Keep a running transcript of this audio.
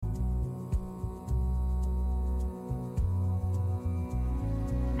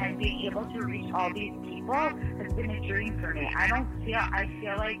being able to reach all these people has been a dream for me. I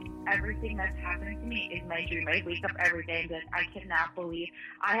feel like everything that's happening to me is my dream. I wake up every day and be like, I cannot believe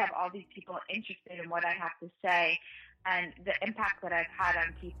I have all these people interested in what I have to say. And the impact that I've had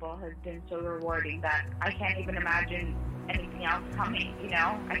on people has been so rewarding that I can't even imagine anything else coming, you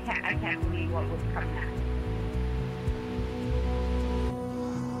know? I can't believe what would come next.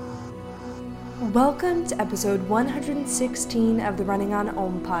 Welcome to episode 116 of the Running on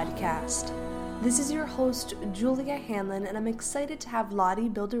Om podcast. This is your host, Julia Hanlon, and I'm excited to have Lottie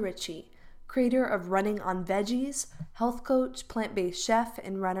Bildirici, creator of Running on Veggies, health coach, plant-based chef,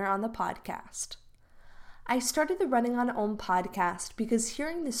 and runner on the podcast. I started the Running on Om podcast because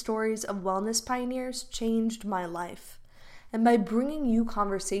hearing the stories of wellness pioneers changed my life. And by bringing you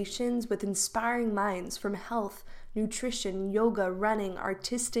conversations with inspiring minds from health, nutrition, yoga, running,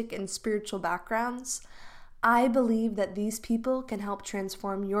 artistic, and spiritual backgrounds, I believe that these people can help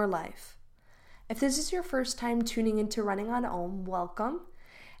transform your life. If this is your first time tuning into Running on Om, welcome.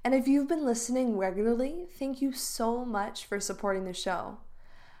 And if you've been listening regularly, thank you so much for supporting the show.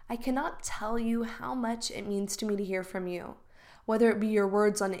 I cannot tell you how much it means to me to hear from you. Whether it be your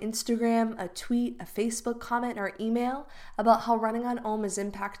words on Instagram, a tweet, a Facebook comment, or email about how Running on Om is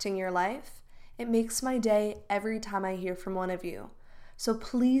impacting your life, it makes my day every time I hear from one of you. So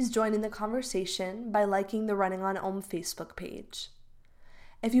please join in the conversation by liking the Running on Om Facebook page.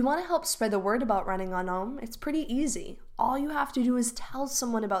 If you want to help spread the word about Running on Om, it's pretty easy. All you have to do is tell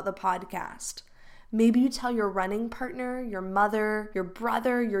someone about the podcast. Maybe you tell your running partner, your mother, your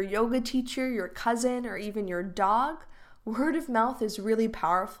brother, your yoga teacher, your cousin, or even your dog. Word of mouth is really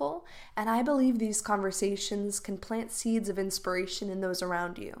powerful, and I believe these conversations can plant seeds of inspiration in those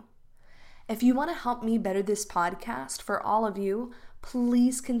around you. If you want to help me better this podcast for all of you,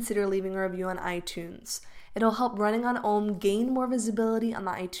 please consider leaving a review on iTunes. It'll help Running on Om gain more visibility on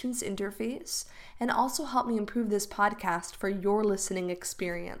the iTunes interface and also help me improve this podcast for your listening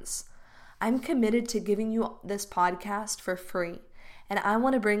experience. I'm committed to giving you this podcast for free. And I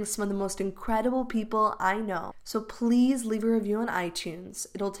want to bring some of the most incredible people I know. So please leave a review on iTunes.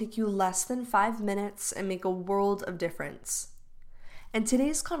 It'll take you less than 5 minutes and make a world of difference. In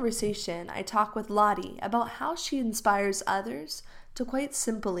today's conversation, I talk with Lottie about how she inspires others to quite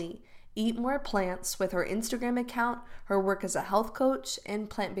simply eat more plants with her Instagram account, her work as a health coach, and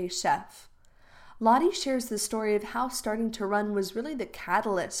plant-based chef. Lottie shares the story of how starting to run was really the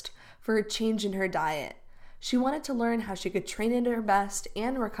catalyst for a change in her diet. She wanted to learn how she could train at her best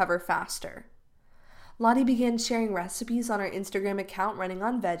and recover faster. Lottie began sharing recipes on her Instagram account Running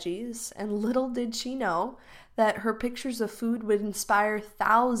on Veggies, and little did she know that her pictures of food would inspire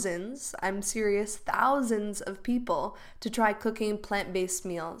thousands, I'm serious, thousands of people to try cooking plant-based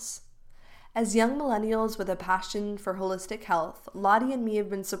meals. As young millennials with a passion for holistic health, Lottie and me have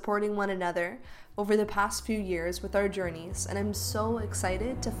been supporting one another over the past few years with our journeys, and I'm so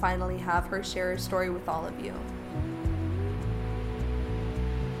excited to finally have her share her story with all of you.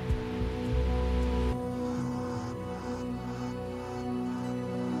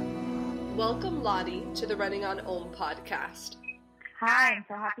 Welcome, Lottie, to the Running on Om podcast. Hi, I'm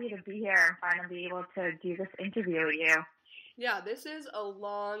so happy to be here and finally be able to do this interview with you. Yeah, this is a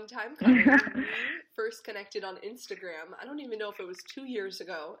long time coming. We first connected on Instagram. I don't even know if it was 2 years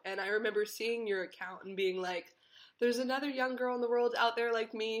ago. And I remember seeing your account and being like, there's another young girl in the world out there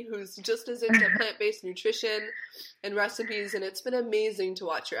like me who's just as into plant-based nutrition and recipes. And it's been amazing to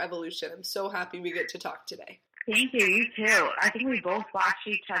watch your evolution. I'm so happy we get to talk today. Thank you. You too. I think we both watch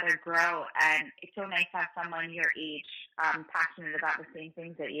each other grow. And it's so nice to have someone your age passionate about the same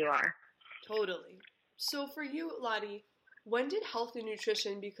things that you are. Totally. So for you, Lottie, when did health and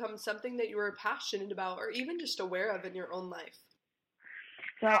nutrition become something that you were passionate about or even just aware of in your own life?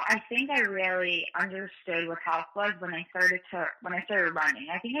 So I think I really understood what health was when I started running.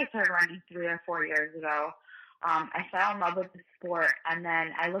 I think I started running 3 or 4 years ago. I fell in love with the sport, and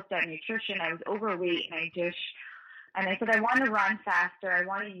then I looked at nutrition. I was overweight, and I said, I want to run faster. I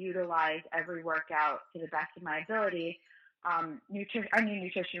want to utilize every workout to the best of my ability.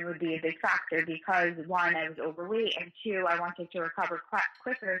 Nutrition would be a big factor because 1, I was overweight, and 2, I wanted to recover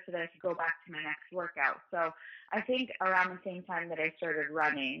quicker so that I could go back to my next workout. So I think around the same time that I started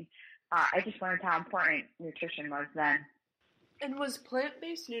running, I just learned how important nutrition was then. And was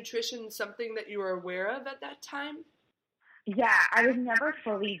plant-based nutrition something that you were aware of at that time? Yeah, I was never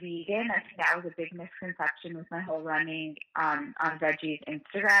fully vegan. I think that was a big misconception with my whole running on Veggies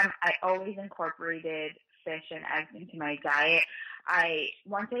Instagram. I always incorporated fish and eggs into my diet.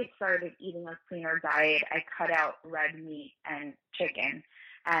 Once I started eating a cleaner diet, I cut out red meat and chicken.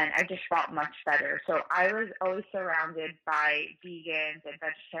 and I just felt much better. So I was always surrounded by vegans and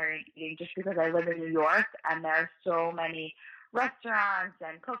vegetarian eating just because I live in New York, and there are so many restaurants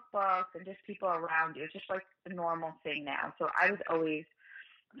and cookbooks and just people around you. It's just like the normal thing now. So I was always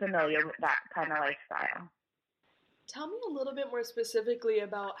familiar with that kind of lifestyle. Tell me a little bit more specifically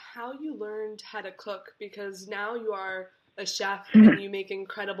about how you learned how to cook, because now you are a chef and you make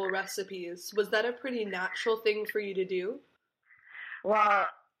incredible recipes. Was that a pretty natural thing for you to do? Well,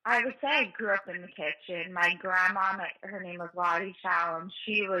 I would say I grew up in the kitchen. My grandma, her name was Lottie, and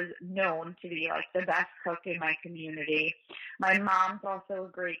she was known to be like the best cook in my community. My mom's also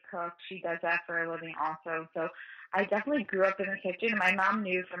a great cook. She does that for a living also. So I definitely grew up in the kitchen. My mom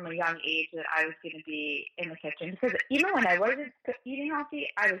knew from a young age that I was going to be in the kitchen, because even when I wasn't eating healthy,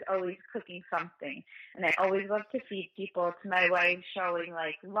 I was always cooking something. And I always loved to feed people, to my way, showing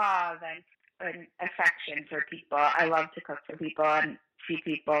like love and affection for people. I love to cook for people and feed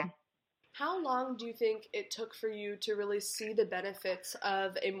people. How long do you think it took for you to really see the benefits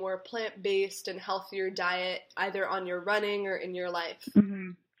of a more plant-based and healthier diet, either on your running or in your life?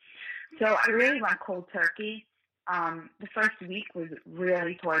 Mm-hmm. So I really went cold turkey. The first week was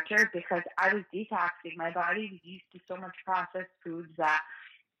really torture because I was detoxing. My body was used to so much processed foods that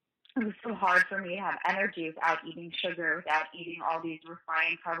it was so hard for me to have energy without eating sugar, without eating all these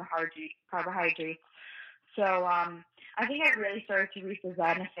refined carbohydrates. So I think I really started to reap the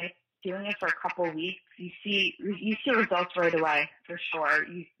benefits doing it for a couple of weeks. You see results right away, for sure.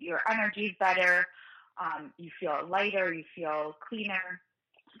 Your energy's better. You feel lighter. You feel cleaner.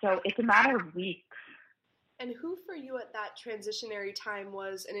 So it's a matter of weeks. And who for you at that transitionary time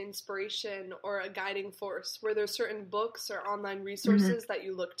was an inspiration or a guiding force? Were there certain books or online resources that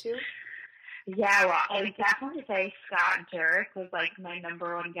you looked to? Yeah, well, I would definitely say Scott Jurek was like my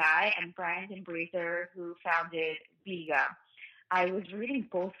number one guy, and Brandon Breather, who founded Vega. I was reading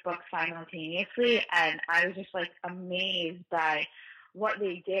both books simultaneously, and I was just like amazed by what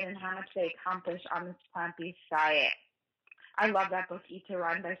they did and how much they accomplished on this plant-based diet. I love that book, Eat to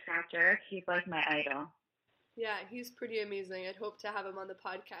Run by Scott Jurek. He's like my idol. Yeah, he's pretty amazing. I'd hope to have him on the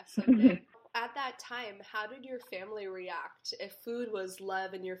podcast someday. At that time, how did your family react? If food was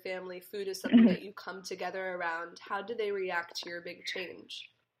love in your family, food is something that you come together around, how did they react to your big change?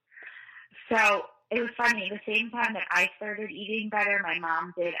 So it was funny. The same time that I started eating better, my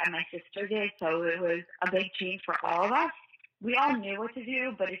mom did and my sister did. So it was a big change for all of us. We all knew what to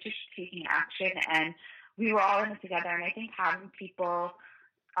do, but it's just taking action, and we were all in it together. And I think having people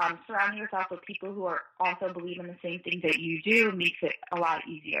surrounding yourself with people who are also believe in the same things that you do makes it a lot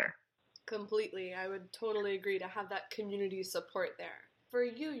easier. Completely. I would totally agree to have that community support there. For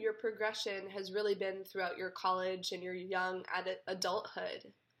you, your progression has really been throughout your college and your young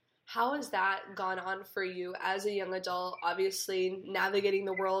adulthood. How has that gone on for you as a young adult, obviously navigating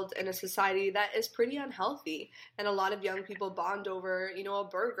the world in a society that is pretty unhealthy, and a lot of young people bond over, a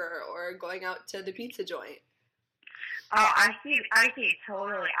burger or going out to the pizza joint? Oh, I see it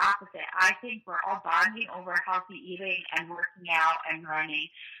totally opposite. I think we're all bonding over healthy eating and working out and running.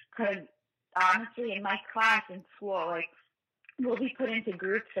 Because honestly, in my class in school, like, we'll be put into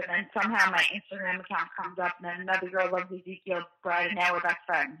groups, and then somehow my Instagram account comes up, and then another girl loves Ezekiel bread, and now we're best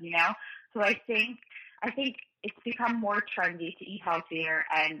friends, So I think it's become more trendy to eat healthier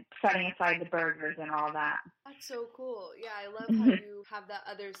and setting aside the burgers and all that. That's so cool. Yeah, I love how you have that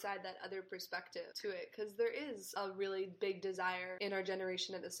other side, that other perspective to it, because there is a really big desire in our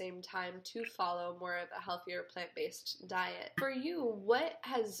generation at the same time to follow more of a healthier plant-based diet. For you, what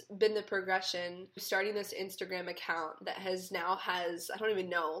has been the progression starting this Instagram account that now has, I don't even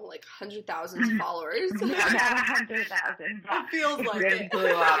know, like 100,000 followers? Not 100,000. It feels like it. It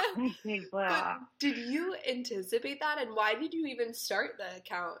blew up. Did you anticipate that, and why did you even start the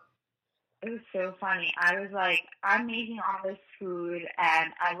account? It was so funny. I was like, I'm making all this food,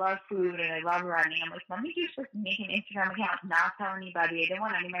 and I love food, and I love running. I'm like, let me just make an Instagram account, not tell anybody. I didn't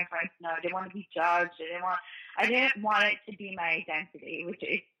want any of my friends to know. I didn't want to be judged. I didn't want it to be my identity, which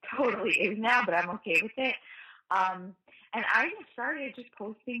it totally is now, but I'm okay with it. And I just started just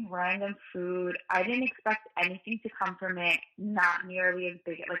posting random food. I didn't expect anything to come from it, not nearly as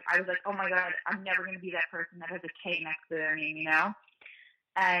big. Like, I was like, oh my God, I'm never going to be that person that has a K next to their name,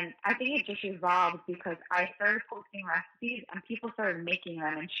 And I think it just evolved because I started posting recipes, and people started making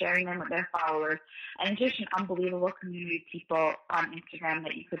them and sharing them with their followers. And just an unbelievable community of people on Instagram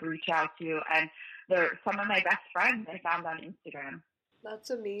that you could reach out to. And they're some of my best friends I found on Instagram.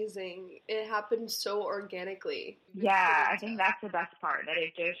 That's amazing. It happened so organically. Yeah, I think that's the best part, that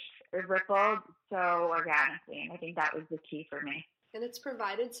it rippled so organically, and I think that was the key for me. And it's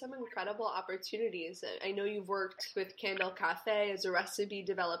provided some incredible opportunities. I know you've worked with Candle Cafe as a recipe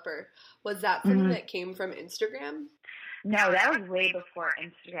developer. Was that something that came from Instagram? No, that was way before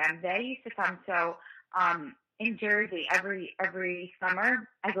Instagram. They used to come. So in Jersey, every summer,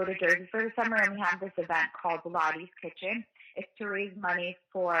 I go to Jersey for the summer, and we have this event called Lottie's Kitchen. It's to raise money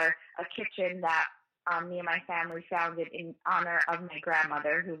for a kitchen that me and my family founded in honor of my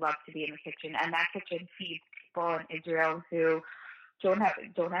grandmother, who loved to be in the kitchen. And that kitchen feeds people in Israel who don't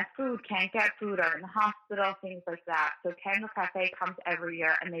have food, can't get food, are in the hospital, things like that. So Candle Cafe comes every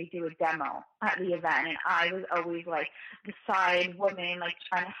year, and they do a demo at the event. And I was always like the side woman, like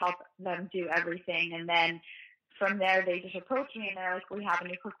trying to help them do everything. And then from there, they just approached me, and they're like, "We have a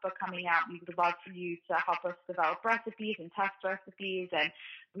new cookbook coming out. We would love for you to help us develop recipes and test recipes, and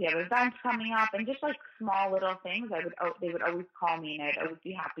we have events coming up." And just like small little things, they would always call me, and I'd always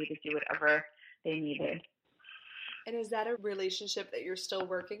be happy to do whatever they needed. And is that a relationship that you're still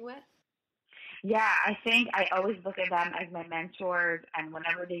working with? Yeah, I think I always look at them as my mentors, and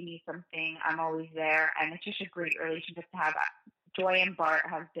whenever they need something, I'm always there, and it's just a great relationship to have. Joy and Bart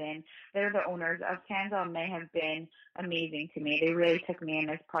they're the owners of Candle, and they have been amazing to me. They really took me in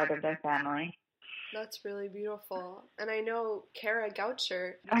as part of their family. That's really beautiful. And I know Kara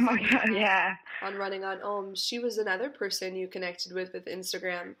Goucher. Oh my God, yeah. On Running on Ulm, she was another person you connected with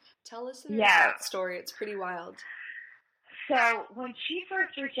Instagram. Tell us about that story. It's pretty wild. So when she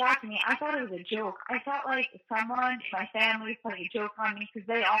first reached out to me, I thought it was a joke. I thought like someone in my family was playing a joke on me, because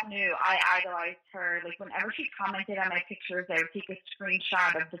they all knew I idolized her. Like whenever she commented on my pictures, I would take a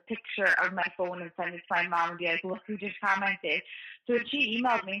screenshot of the picture of my phone and send it to my mom and be like, "Look who just commented." So when she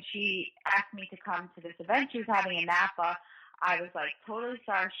emailed me and she asked me to come to this event she was having in Napa, I was like totally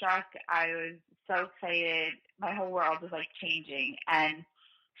starstruck. I was so excited. My whole world was like changing. And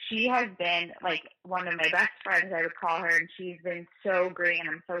she has been like one of my best friends, I would call her, and she's been so great, and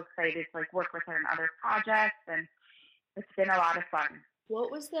I'm so excited to like work with her in other projects, and it's been a lot of fun. What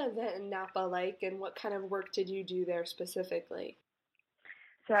was the event in Napa like, and what kind of work did you do there specifically?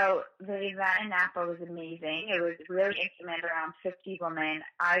 So the event in Napa was amazing. It was really intimate, around 50 women.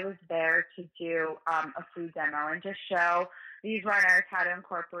 I was there to do a food demo and just show these runners how to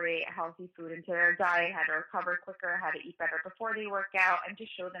incorporate healthy food into their diet, how to recover quicker, how to eat better before they work out, and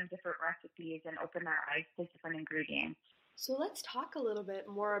just show them different recipes and open their eyes to different ingredients. So let's talk a little bit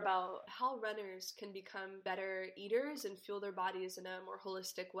more about how runners can become better eaters and fuel their bodies in a more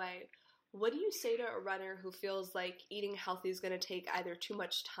holistic way. What do you say to a runner who feels like eating healthy is going to take either too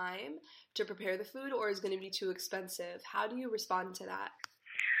much time to prepare the food or is going to be too expensive? How do you respond to that?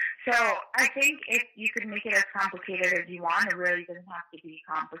 So I think if you could make it as complicated as you want, it really doesn't have to be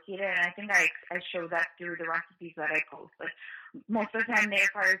complicated. And I think I show that through the recipes that I post. Like most of the time they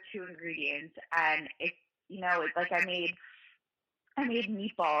require 2 ingredients, and it's like I made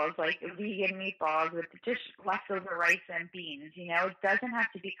meatballs, like vegan meatballs with just leftover rice and beans. It doesn't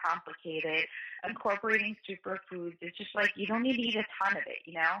have to be complicated. Incorporating superfoods, it's just like you don't need to eat a ton of it,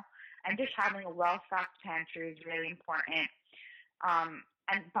 and just having a well-stocked pantry is really important.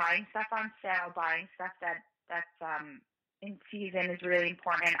 And buying stuff on sale, buying stuff that's in season is really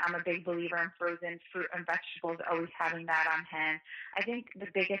important. I'm a big believer in frozen fruit and vegetables, always having that on hand. I think the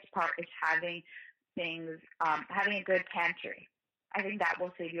biggest part is having a good pantry. I think that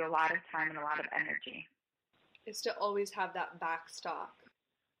will save you a lot of time and a lot of energy. Is to always have that back stock.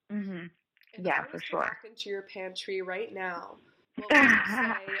 Mm-hmm. Yeah, for sure. Walk into your pantry right now. What would you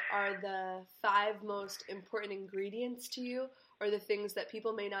say are the 5 most important ingredients to you, or the things that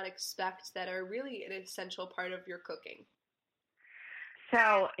people may not expect that are really an essential part of your cooking?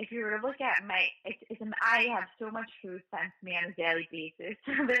 So if you were to look at I have so much food sent to me on a daily basis.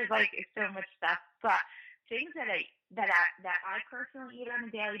 There's like so much stuff, but things that I personally eat on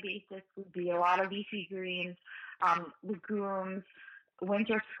a daily basis would be a lot of leafy greens, legumes,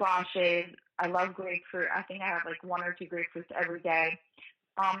 winter squashes. I love grapefruit. I think I have like 1 or 2 grapefruits every day.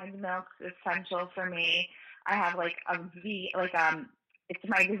 Almond milk's essential for me. I have like it's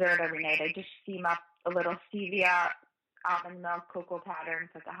my dessert every night. I just steam up a little stevia, almond milk, cocoa powder, and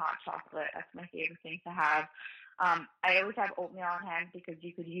it's like a hot chocolate. That's my favorite thing to have. I always have oatmeal on hand because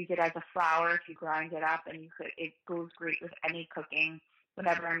you could use it as a flour if you grind it up, and it goes great with any cooking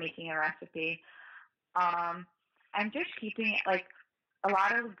whenever I'm making a recipe. And just keeping it like a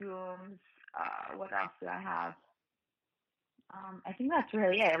lot of legumes. What else do I have? I think that's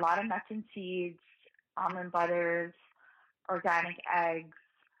really it. A lot of nuts and seeds, almond butters, organic eggs.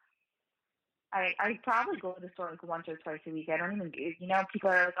 I probably go to the store like once or twice a week. I don't even, people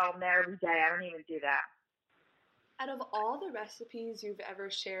are like, "Oh, I'm there every day." I don't even do that. Out of all the recipes you've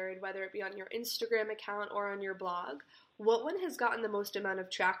ever shared, whether it be on your Instagram account or on your blog, what one has gotten the most amount of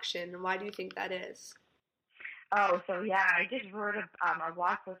traction, and why do you think that is? Oh, so yeah, I just wrote a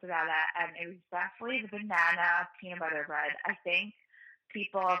blog post about that, and it was definitely the banana peanut butter bread. I think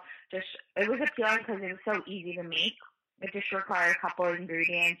people it was appealing because it was so easy to make. It just required a couple of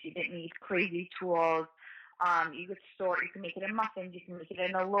ingredients. You didn't need crazy tools. You can make it in muffins, you can make it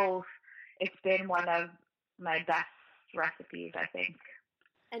in a loaf. It's been one of my best recipes, I think.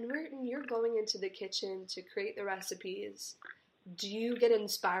 And when you're going into the kitchen to create the recipes, do you get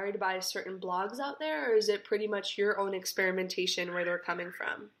inspired by certain blogs out there, or is it pretty much your own experimentation where they're coming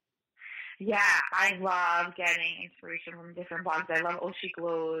from? Yeah, I love getting inspiration from different blogs. I love Oshi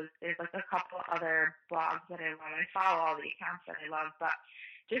Glows. There's like a couple other blogs that I love. I follow all the accounts that I love, but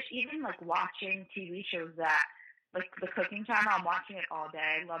just even like watching TV shows that, like the cooking channel, I'm watching it all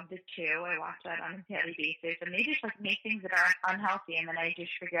day. I love it too. I watch that on a daily basis, and they just like make things that are unhealthy, and then I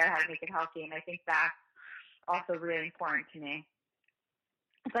just figure out how to make it healthy, and I think that's also really important to me.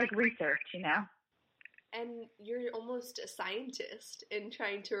 It's like research, you know? And you're almost a scientist in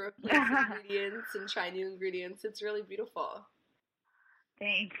trying to replace ingredients and try new ingredients. It's really beautiful.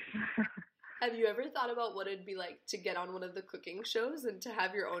 Thanks. Have you ever thought about what it'd be like to get on one of the cooking shows and to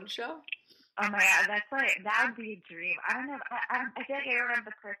have your own show? Oh my God, that would be a dream. I don't know. I feel like I don't have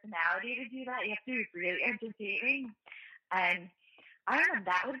the personality to do that. You have to be really entertaining. And I don't know,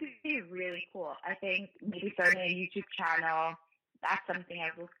 that would be really cool. I think maybe starting a YouTube channel, that's something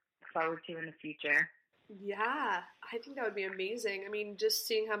I look forward to in the future. Yeah, I think that would be amazing. I mean, just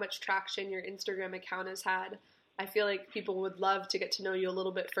seeing how much traction your Instagram account has had, I feel like people would love to get to know you a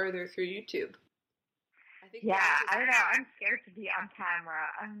little bit further through YouTube. I don't know. I'm scared to be on camera.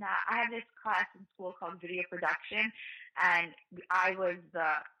 I'm not. I have this class in school called video production, and I was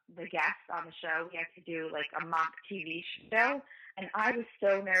the guest on the show. We had to do like a mock TV show, and I was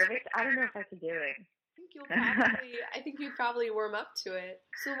so nervous. I don't know if I could do it. I think you'd probably warm up to it.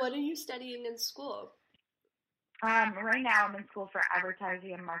 So what are you studying in school? Right now I'm in school for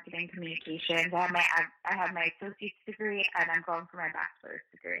advertising and marketing communications. I have my associate's degree, and I'm going for my bachelor's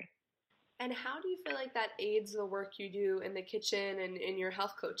degree. And how do you feel like that aids the work you do in the kitchen and in your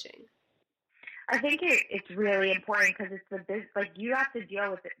health coaching? I think it's really important because it's like you have to deal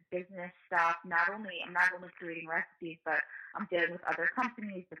with the business stuff. I'm not only creating recipes, but I'm dealing with other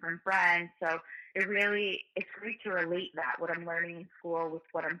companies, different brands. So it's great to relate that what I'm learning in school with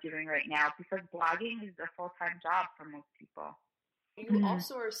what I'm doing right now, because blogging is a full-time job for most people. You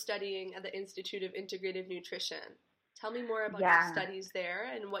also are studying at the Institute of Integrative Nutrition. Tell me more about your studies there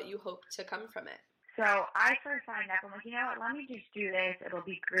and what you hope to come from it. So I first signed up. I'm like, you know what, let me just do this. It'll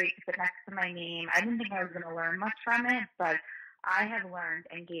be great to put next to my name. I didn't think I was going to learn much from it, but I have learned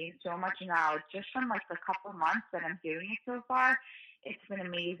and gained so much knowledge just from like the couple months that I'm doing it so far. It's been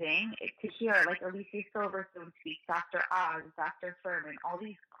amazing to hear like Alicia Silverstone speak, Dr. Oz, Dr. Furman, all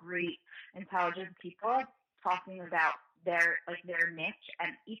these great, intelligent people talking about their niche,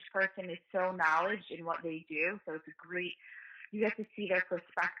 and each person is so knowledgeable in what they do. So it's great. You get to see their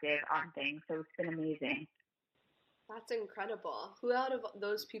perspective on things. So it's been amazing. That's incredible. Who out of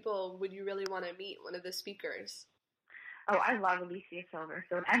those people would you really want to meet? One of the speakers? Oh, I love Alicia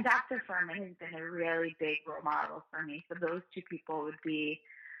Silverstone, and Dr. Furman has been a really big role model for me. So those two people would be,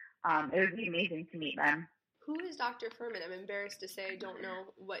 it would be amazing to meet them. Who is Dr. Furman? I'm embarrassed to say I don't know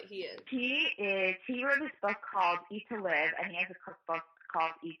what he is. He wrote this book called Eat to Live, and he has a cookbook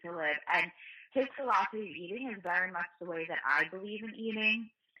called Eat to Live. And his philosophy of eating is very much the way that I believe in eating.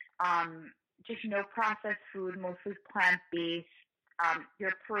 Just no processed food, mostly plant-based.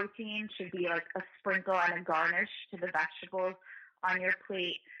 Your protein should be like a sprinkle and a garnish to the vegetables on your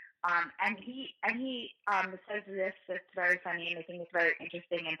plate. And he says this that's very funny, and I think it's very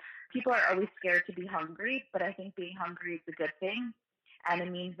interesting. And people are always scared to be hungry, but I think being hungry is a good thing. And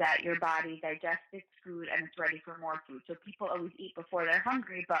it means that your body digests its food and it's ready for more food. So people always eat before they're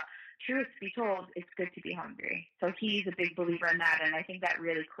hungry, but truth be told, it's good to be hungry. So he's a big believer in that, and I think that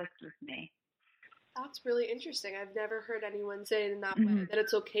really clicked with me. That's really interesting. I've never heard anyone say it in that way, that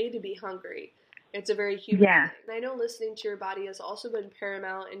it's okay to be hungry. It's a very human thing. And I know listening to your body has also been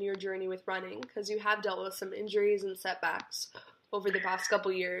paramount in your journey with running, because you have dealt with some injuries and setbacks over the past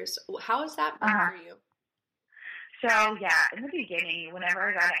couple years. How has that been for you? So, yeah, in the beginning, whenever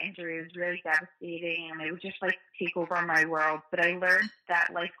I got an injury, it was really devastating, and it would just, like, take over my world. But I learned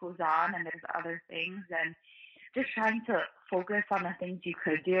that life goes on, and there's other things, and just trying to focus on the things you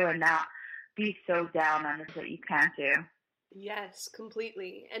could do and not be so down on what you can't do. Yes,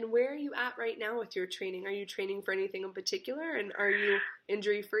 completely. And where are you at right now with your training? Are you training for anything in particular, and are you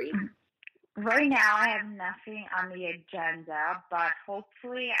injury-free? Right now, I have nothing on the agenda, but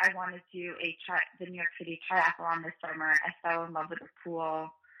hopefully, I want to do the New York City triathlon this summer. I fell in love with the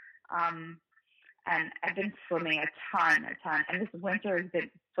pool, um, and I've been swimming a ton. And this winter has been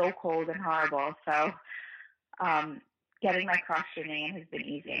so cold and horrible, so getting my cross training in has been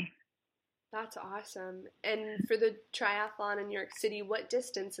easy. That's awesome. And for the triathlon in New York City, what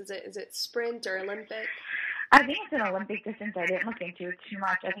distance is it? Is it sprint or Olympic? I think it's an Olympic distance. I didn't look into it too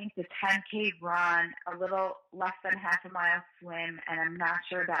much. I think it's a 10K run, a little less than half a mile swim, and I'm not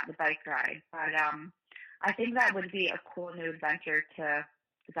sure about the bike ride. But I think that would be a cool new adventure to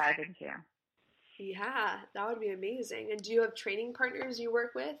dive into. Yeah, that would be amazing. And do you have training partners you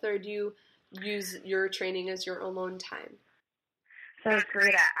work with, or do you use your training as your alone time? So it's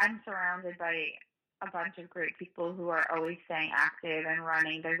great. I'm surrounded by a bunch of great people who are always staying active and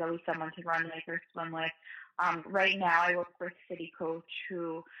running. There's always someone to run with or swim with. Right now, I work with City Coach,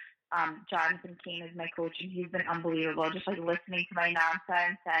 who Jonathan Kane is my coach, and he's been unbelievable. Just like listening to my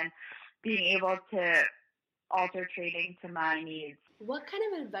nonsense and being able to alter training to my needs. What kind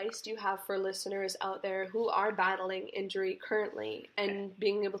of advice do you have for listeners out there who are battling injury currently and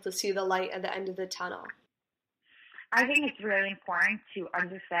being able to see the light at the end of the tunnel? I think it's really important to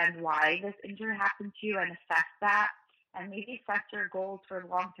understand why this injury happened to you and assess that, and maybe set your goals for the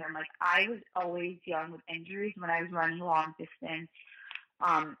long term. Like, I was always young with injuries when I was running long distance.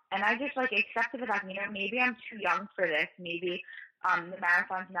 And I just accepted the fact, maybe I'm too young for this. Maybe the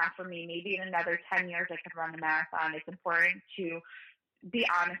marathon's not for me. Maybe in another 10 years I could run the marathon. It's important to be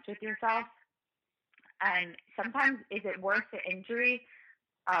honest with yourself. And sometimes, is it worth the injury?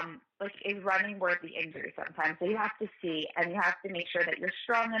 Is running worth the injury sometimes? So you have to see, and you have to make sure that you're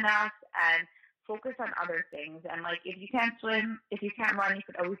strong enough and focus on other things. And if you can't swim, if you can't run, you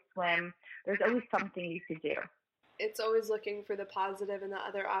could always swim. There's always something you could do. It's always looking for the positive and the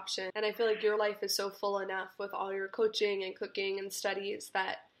other option. And I feel like your life is so full enough with all your coaching and cooking and studies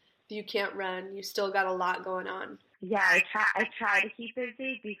that if you can't run, you still got a lot going on. Yeah, I try to keep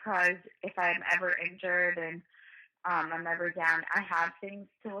busy, because if I'm ever injured and I'm ever down, I have things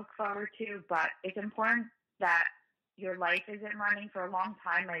to look forward to. But it's important that your life isn't running. For a long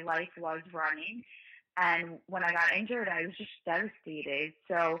time, my life was running. And when I got injured, I was just devastated.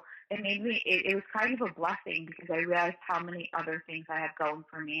 So it was kind of a blessing, because I realized how many other things I have going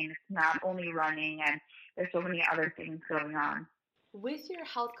for me. And it's not only running, and there's so many other things going on. With your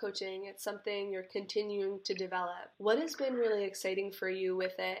health coaching, it's something you're continuing to develop. What has been really exciting for you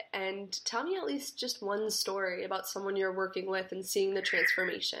with it? And tell me at least just one story about someone you're working with and seeing the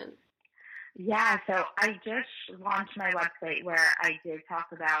transformation. Yeah, so I just launched my website where I did talk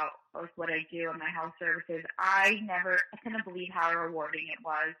about what I do and my health services. I couldn't believe how rewarding it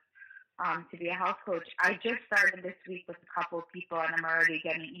was to be a health coach. I just started this week with a couple of people, and I'm already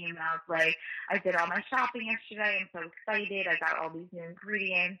getting emails I did all my shopping yesterday. I'm so excited. I got all these new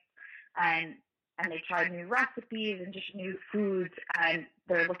ingredients, and they tried new recipes and just new foods, and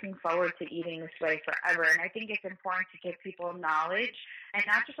they're looking forward to eating this way forever. And I think it's important to give people knowledge, and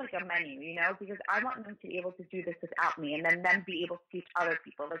not just a menu, because I want them to be able to do this without me, and then them be able to teach other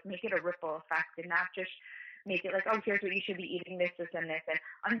people, make it a ripple effect, and not just make it here's what you should be eating, this, and this, and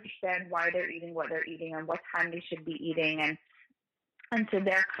understand why they're eating what they're eating and what time they should be eating, and so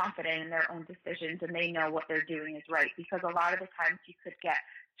they're confident in their own decisions and they know what they're doing is right. Because a lot of the times you could get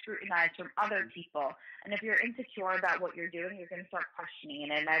scrutinized from other people, and if you're insecure about what you're doing, you're going to start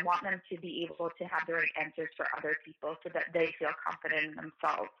questioning it. And I want them to be able to have the right answers for other people so that they feel confident in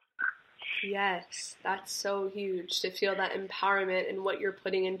themselves. Yes, that's so huge, to feel that empowerment in what you're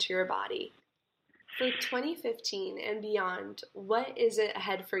putting into your body. For 2015 and beyond, what is it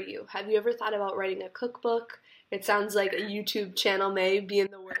ahead for you? Have you ever thought about writing a cookbook? It sounds like a YouTube channel may be in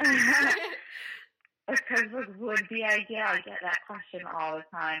the works. A cookbook would be ideal. I get that question all the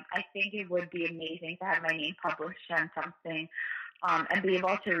time. I think it would be amazing to have my name published on something and be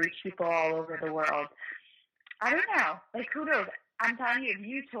able to reach people all over the world. I don't know. Who knows? I'm telling you, if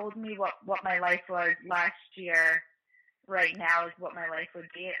you told me what my life was last year, right now is what my life would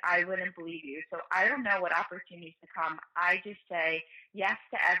be, I wouldn't believe you. So I don't know what opportunities to come. I just say yes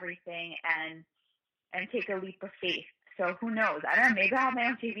to everything and take a leap of faith. So who knows? I don't know. Maybe I'll have my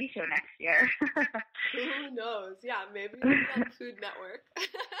own TV show next year. Who knows? Yeah, maybe it'll be on Food Network.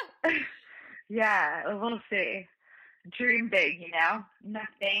 Yeah, we'll see. Dream big,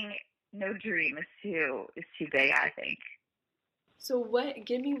 no dream is too big, I think. So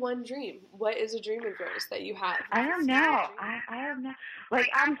give me one dream. What is a dream of yours that you have? I don't know. I don't know.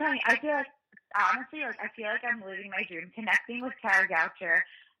 I'm telling you, I feel honestly, I feel like I'm living my dream. Connecting with Kara Goucher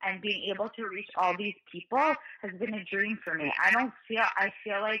and being able to reach all these people has been a dream for me. I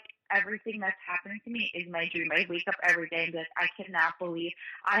feel like everything that's happening to me is my dream. I wake up every day and be like, I cannot believe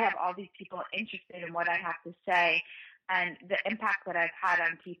I have all these people interested in what I have to say. And the impact that I've had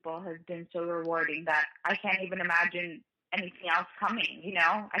on people has been so rewarding that I can't even imagine anything else coming, you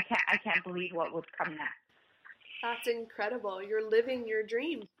know? I can't believe what would come next. That's incredible. You're living your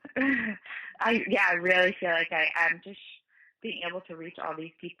dream. I really feel like I am, just being able to reach all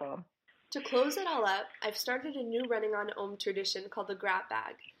these people. To close it all up, I've started a new Running on Om tradition called the Grab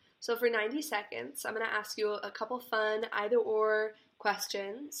Bag. So for 90 seconds, I'm going to ask you a couple fun either-or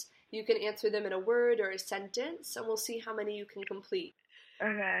questions. You can answer them in a word or a sentence, and we'll see how many you can complete.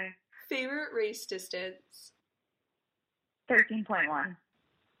 Okay. Favorite race distance? 13.1.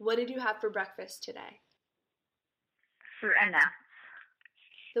 What did you have for breakfast today? Fruit and nuts.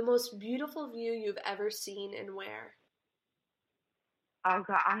 The most beautiful view you've ever seen and where? Oh,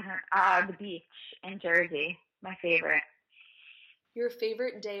 God, the beach in Jersey. My favorite. Your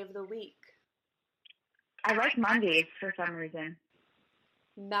favorite day of the week? I like Mondays for some reason.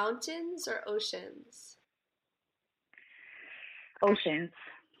 Mountains or oceans? Oceans.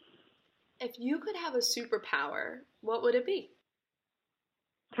 If you could have a superpower, what would it be?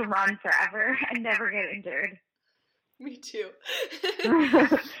 To run forever and never get injured. Me too.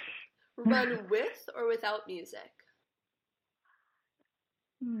 Run with or without music?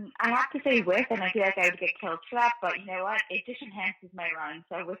 I have to say with, and I feel like I would get killed for that, but you know what? It just enhances my run,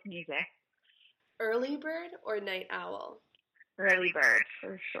 so with music. Early bird or night owl? Early bird,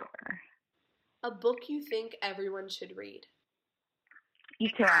 for sure. A book you think everyone should read?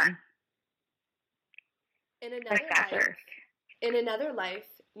 Eat to Run. In another life,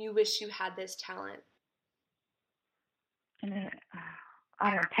 you wish you had this talent? I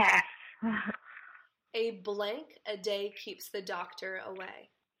don't know, pass. A blank a day keeps the doctor away.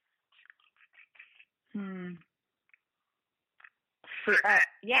 Fruit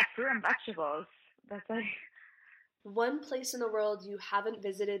and vegetables. That's like... One place in the world you haven't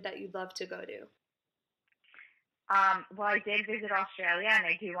visited that you'd love to go to? Well, I did visit Australia, and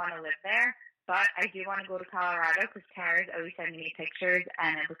I do want to live there, but I do want to go to Colorado because Tara's always sending me pictures,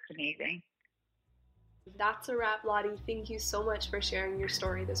 and it looks amazing. That's a wrap, Lottie. Thank you so much for sharing your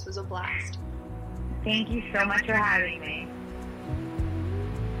story. This was a blast. Thank you so much for having me.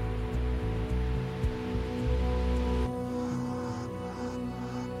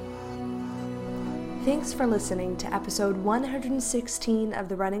 Thanks for listening to episode 116 of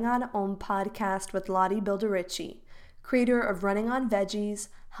the Running on Om podcast with Lottie Bildirici, creator of Running on Veggies,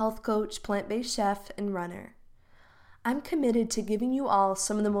 health coach, plant-based chef, and runner. I'm committed to giving you all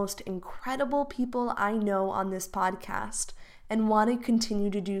some of the most incredible people I know on this podcast and want to continue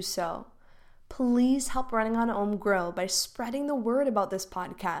to do so. Please help Running on Om grow by spreading the word about this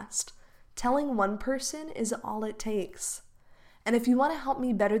podcast. Telling one person is all it takes. And if you want to help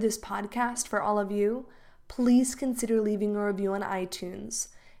me better this podcast for all of you, please consider leaving a review on iTunes.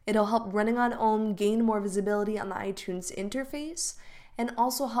 It'll help Running on Om gain more visibility on the iTunes interface and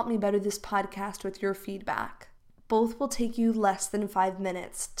also help me better this podcast with your feedback. Both will take you less than 5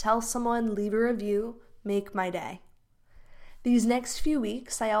 minutes. Tell someone, leave a review, make my day. These next few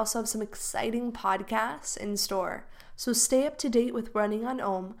weeks, I also have some exciting podcasts in store, so stay up to date with Running on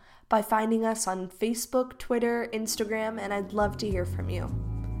Om by finding us on Facebook, Twitter, Instagram, and I'd love to hear from you.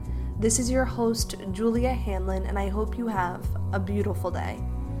 This is your host, Julia Hanlon, and I hope you have a beautiful day.